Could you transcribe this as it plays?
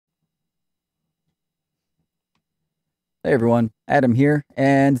Hey everyone, Adam here,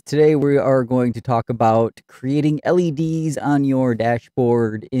 and today we are going to talk about creating LEDs on your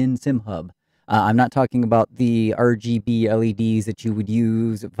dashboard in SimHub. I'm not talking about the RGB LEDs that you would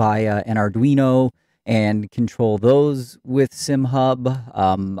use via an Arduino and control those with SimHub.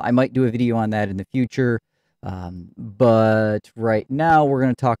 I might do a video on that in the future, but right now we're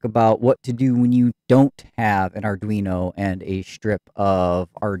going to talk about what to do when you don't have an Arduino and a strip of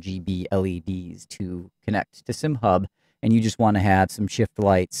RGB LEDs to connect to SimHub and you just want to have some shift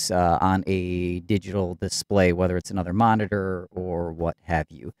lights on a digital display, whether it's another monitor or what have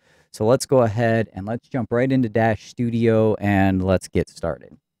you. So let's go ahead and let's jump right into Dash Studio and let's get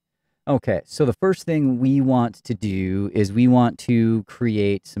started. Okay, so the first thing we want to do is we want to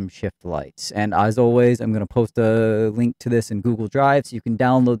create some shift lights. And as always, I'm going to post a link to this in Google Drive so you can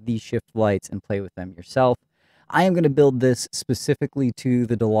download these shift lights and play with them yourself. I am going to build this specifically to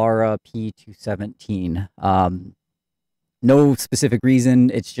the Dallara P217. No specific reason.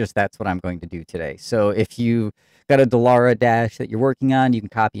 It's just that's what I'm going to do today. So if you got a Dallara Dash that you're working on, you can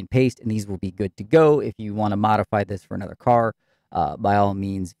copy and paste, and these will be good to go. If you want to modify this for another car, by all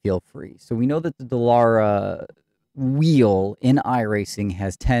means, feel free. So we know that the Dallara wheel in iRacing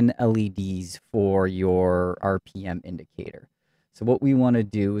has 10 LEDs for your RPM indicator. So what we want to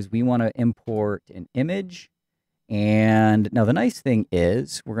do is we want to import an image. And now the nice thing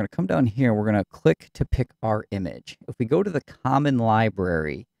is we're going to come down here. We're going to click to pick our image. If we go to the common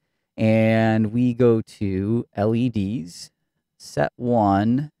library and we go to LEDs, set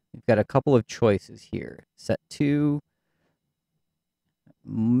 1, we've got a couple of choices here. Set 2,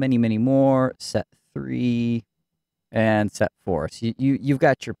 many more, set 3, and set 4. So you've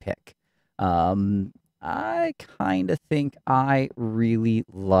got your pick. I kind of think I really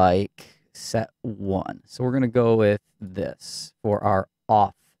like set 1. So we're going to go with this for our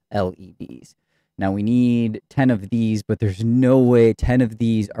off LEDs. Now we need 10 of these, but there's no way 10 of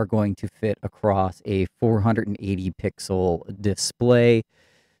these are going to fit across a 480 pixel display.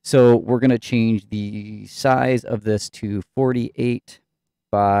 So we're going to change the size of this to 48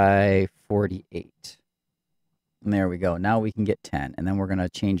 by 48. And there we go. Now we can get 10. And then we're going to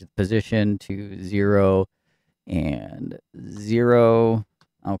change the position to 0 and 0.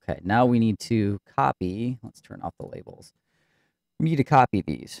 Okay, now we need to copy. Let's turn off the labels. We need to copy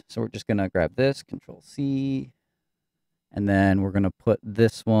these. So we're just going to grab this, Control C, and then we're going to put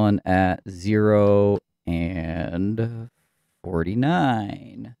this one at 0 and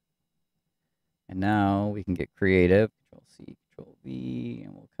 49. And now we can get creative. Control C, Control V,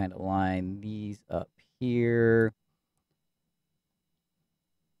 and we'll kind of line these up here.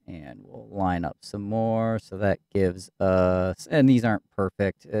 And we'll line up some more. So that gives us, and these aren't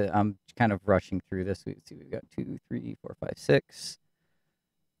perfect. I'm kind of rushing through this. Let's see, we've got 2, 3, 4, 5, 6,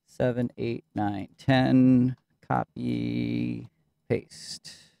 7, 8, 9, 10. Copy,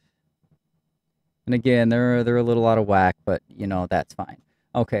 paste. And again, they're a little out of whack, but you know, that's fine.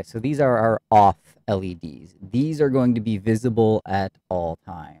 Okay, so these are our off LEDs. These are going to be visible at all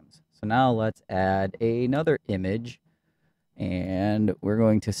times. So now let's add another image. And we're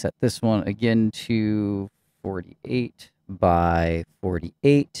going to set this one again to 48 by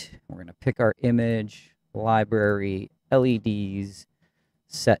 48. We're going to pick our image, library, LEDs,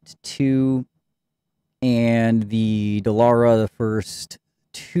 set 2. And the Dallara, the first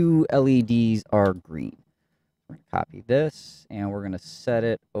 2 LEDs are green. We're going to copy this, and we're going to set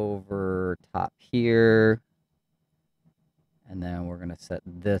it over top here. And then we're going to set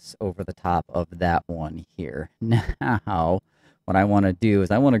this over the top of that one here. Now, what I want to do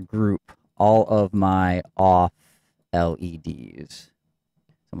is I want to group all of my off LEDs.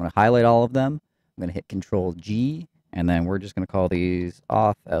 So I'm going to highlight all of them. I'm going to hit Control G, and then we're just going to call these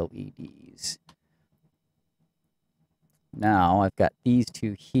off LEDs. Now, I've got these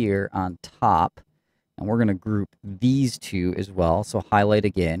 2 here on top, and we're going to group these 2 as well. So highlight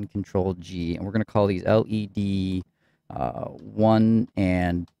again, Control G, and we're going to call these LED 1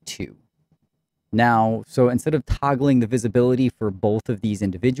 and 2. Now, so instead of toggling the visibility for both of these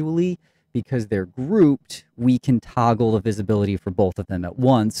individually, because they're grouped, we can toggle the visibility for both of them at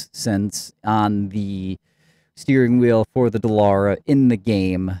once, since on the steering wheel for the Dallara in the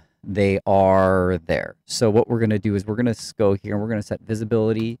game, they are there. So what we're going to do is we're going to go here and we're going to set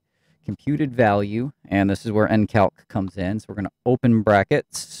visibility, computed value, and this is where NCalc comes in. So we're going to open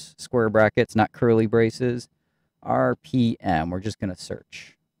brackets, square brackets, not curly braces, RPM. We're just going to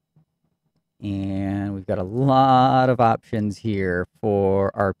search. And we've got a lot of options here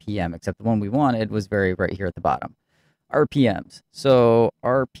for RPM, except the one we wanted was right here at the bottom. RPMs. So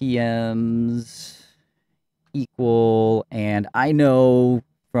RPMs equal, and I know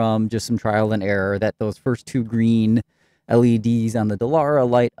from just some trial and error that those first 2 green LEDs on the Dallara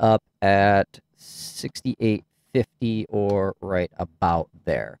light up at 6850 or right about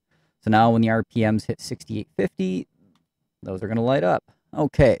there. So now when the RPMs hit 6850, those are going to light up.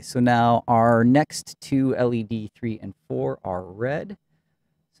 Okay, so now our next two LED 3 and 4 are red.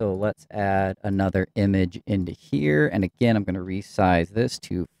 So let's add another image into here. And again, I'm going to resize this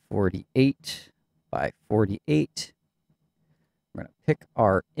to 48 by 48. We're going to pick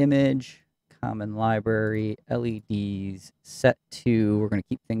our image, common library, LEDs, set to. We're going to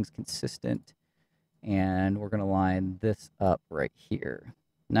keep things consistent. And we're going to line this up right here.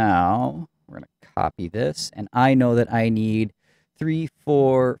 Now, we're going to copy this. And I know that I need 3,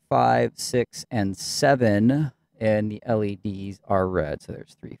 4, 5, 6, and 7. And the LEDs are red. So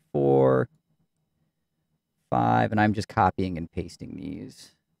there's 3, 4, 5. And I'm just copying and pasting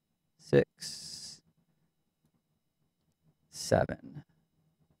these. 6, 7.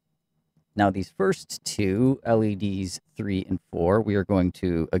 Now these first two, LEDs 3 and 4, we are going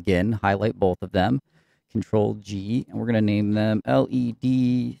to, again, highlight both of them. Control G, and we're going to name them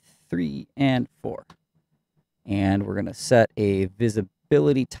LED 3 and 4. And we're going to set a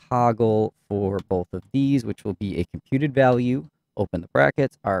visibility toggle for both of these, which will be a computed value, open the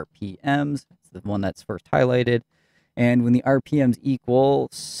brackets, RPMs, it's the one that's first highlighted. And when the RPMs equal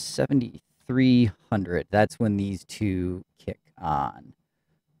 7,300, that's when these two kick on.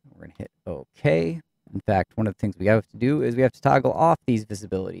 We're going to hit OK. In fact, one of the things we have to do is we have to toggle off these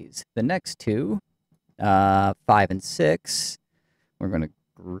visibilities. The next two, 5 and 6, we're going to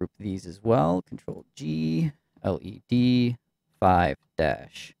group these as well. Control G, LED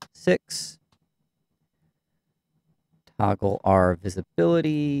 5-6. Toggle our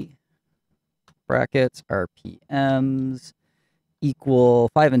visibility, brackets, RPMs, equal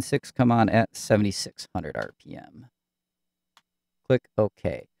 5 and 6 come on at 7,600 RPM. Click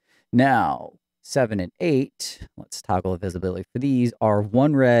OK. Now, 7 and 8, let's toggle the visibility for these, are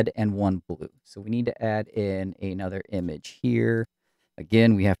 1 red and 1 blue. So we need to add in another image here.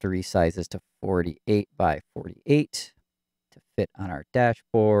 Again, we have to resize this to 48 by 48 to fit on our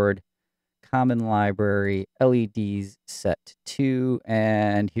dashboard. Common library, LEDs set to,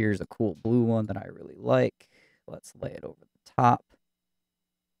 and here's a cool blue one that I really like. Let's lay it over the top.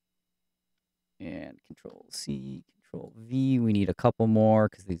 And Control C, Control V. We need a couple more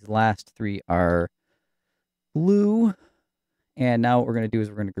because these last 3 are blue. And now what we're going to do is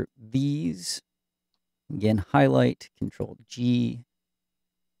we're going to group these. Again, highlight, Control G,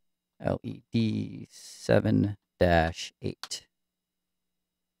 LED 7-8.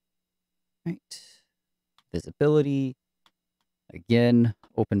 Right. Visibility. Again,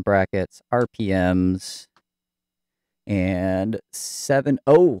 open brackets, RPMs, and 7.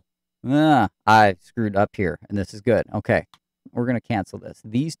 Oh, I screwed up here, and this is good. Okay, we're going to cancel this.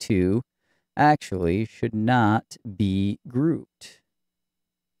 These two actually should not be grouped.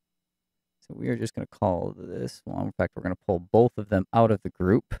 So we are just going to call this one. In fact, we're going to pull both of them out of the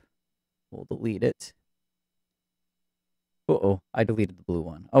group. We'll delete it. Uh-oh, I deleted the blue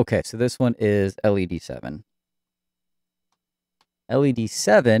one. Okay, so this one is LED 7. LED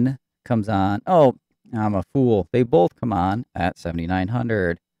 7 comes on. Oh, I'm a fool. They both come on at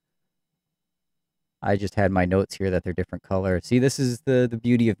 7,900. I just had my notes here that they're different colors. See, this is the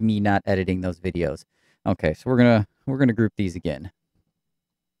beauty of me not editing those videos. Okay, so we're gonna group these again.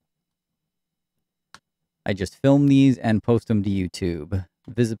 I just film these and post them to YouTube.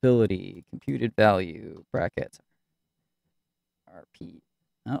 Visibility, computed value, brackets. RP.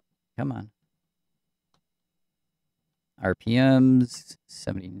 Oh, come on. RPMs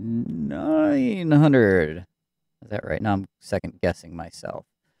 7,900. Is that right? Now I'm second guessing myself.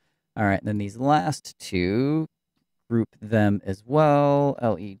 All right, then these last two, group them as well.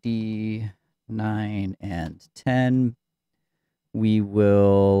 LED 9 and 10. We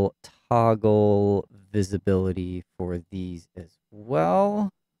will toggle visibility for these as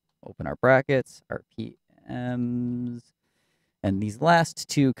well. Open our brackets, RPMs. And these last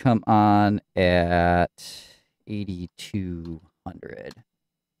two come on at 8,200.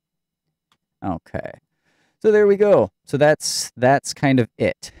 Okay. So there we go. So that's kind of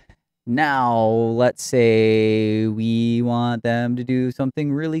it. Now, let's say we want them to do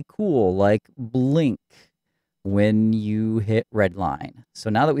something really cool, like blink when you hit red line. So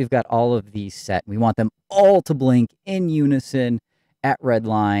now that we've got all of these set, we want them all to blink in unison at red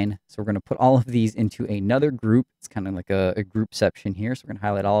line. So we're going to put all of these into another group. It's kind of like a groupception here. So we're going to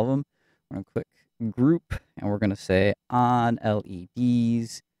highlight all of them. We're going to click group, and we're going to say on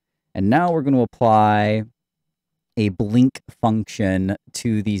LEDs. And now we're going to apply a blink function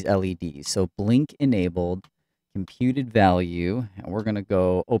to these LEDs. So blink enabled, computed value, and we're going to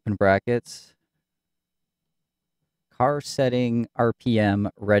go open brackets, car setting RPM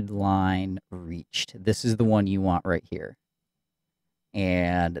red line reached. This is the one you want right here.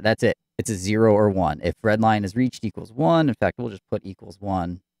 And that's it. It's a 0 or 1. If red line is reached equals 1, in fact, we'll just put equals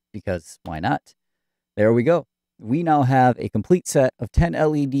 1 because why not? There we go. We now have a complete set of 10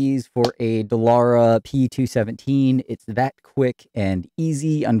 LEDs for a Dallara P217. It's that quick and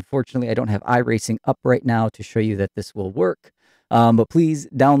easy. Unfortunately, I don't have iRacing up right now to show you that this will work. But please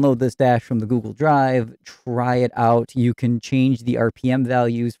download this dash from the Google Drive. Try it out. You can change the RPM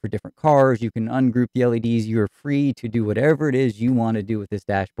values for different cars. You can ungroup the LEDs. You're free to do whatever it is you want to do with this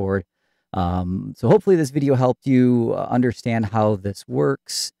dashboard. So hopefully this video helped you understand how this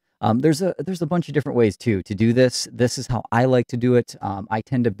works. There's a bunch of different ways too to do this. This is how I like to do it. I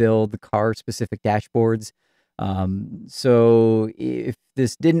tend to build the car specific dashboards. So if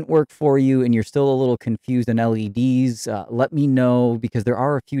this didn't work for you and you're still a little confused on LEDs, let me know, because there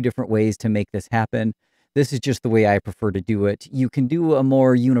are a few different ways to make this happen. This is just the way I prefer to do it. You can do a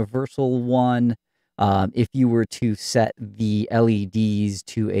more universal one. If you were to set the LEDs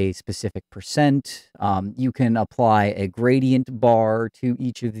to a specific percent, you can apply a gradient bar to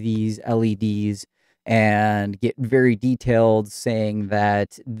each of these LEDs and get very detailed, saying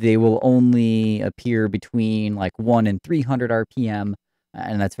that they will only appear between like 1 and 300 RPM.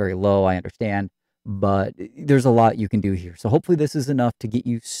 And that's very low, I understand, but there's a lot you can do here. So hopefully this is enough to get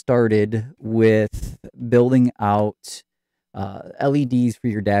you started with building out LEDs for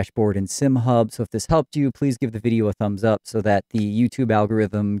your dashboard in SimHub. So if this helped you, please give the video a thumbs up so that the YouTube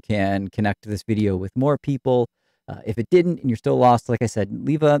algorithm can connect this video with more people. If it didn't and you're still lost, like I said,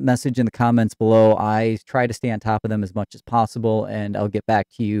 leave a message in the comments below. I try to stay on top of them as much as possible, and I'll get back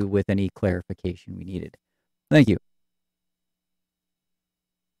to you with any clarification we needed. Thank you.